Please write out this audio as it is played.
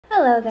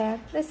Hello there,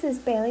 this is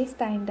Bailey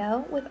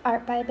Steindel with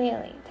Art by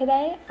Bailey.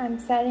 Today I'm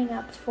setting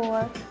up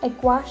for a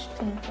gouache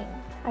painting.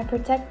 I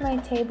protect my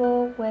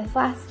table with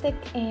plastic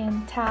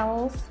and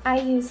towels. I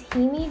use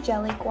Himi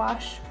Jelly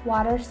Gouache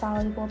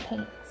water-soluble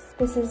paints.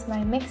 This is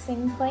my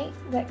mixing plate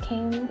that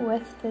came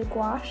with the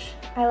gouache.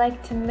 I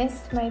like to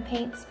mist my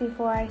paints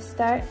before I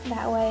start,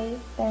 that way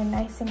they're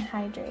nice and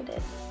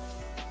hydrated.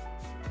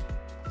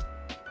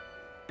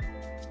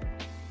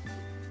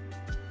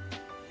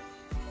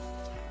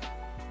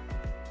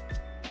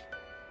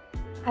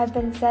 I've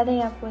been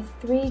setting up with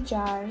 3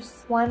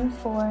 jars, one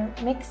for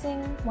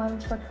mixing,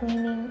 one for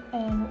cleaning,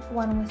 and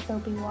one with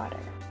soapy water.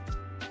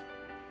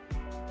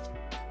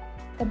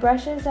 The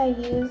brushes I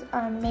use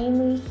are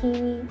mainly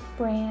Himi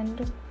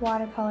brand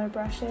watercolor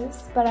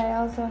brushes, but I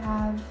also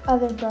have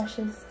other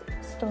brushes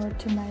stored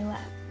to my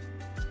left.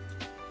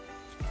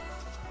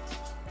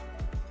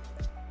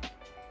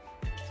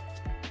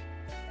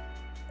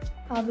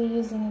 I'll be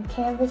using a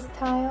canvas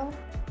tile.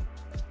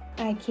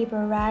 I keep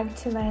a rag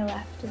to my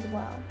left as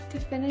well. To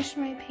finish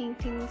my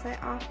paintings, I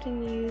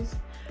often use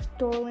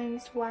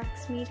Dorland's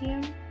Wax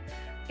Medium.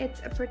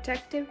 It's a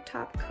protective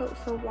top coat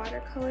for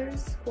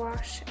watercolors,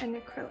 gouache, and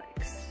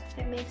acrylics.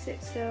 It makes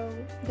it so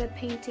the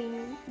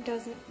painting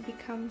doesn't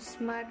become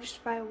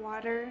smudged by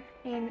water,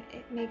 and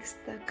it makes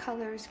the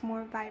colors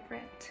more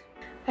vibrant.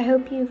 I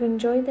hope you've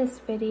enjoyed this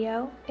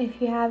video. If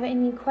you have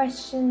any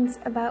questions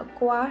about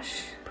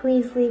gouache,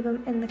 please leave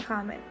them in the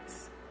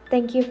comments.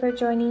 Thank you for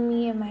joining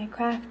me in my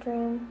craft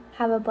room.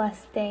 Have a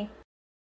blessed day.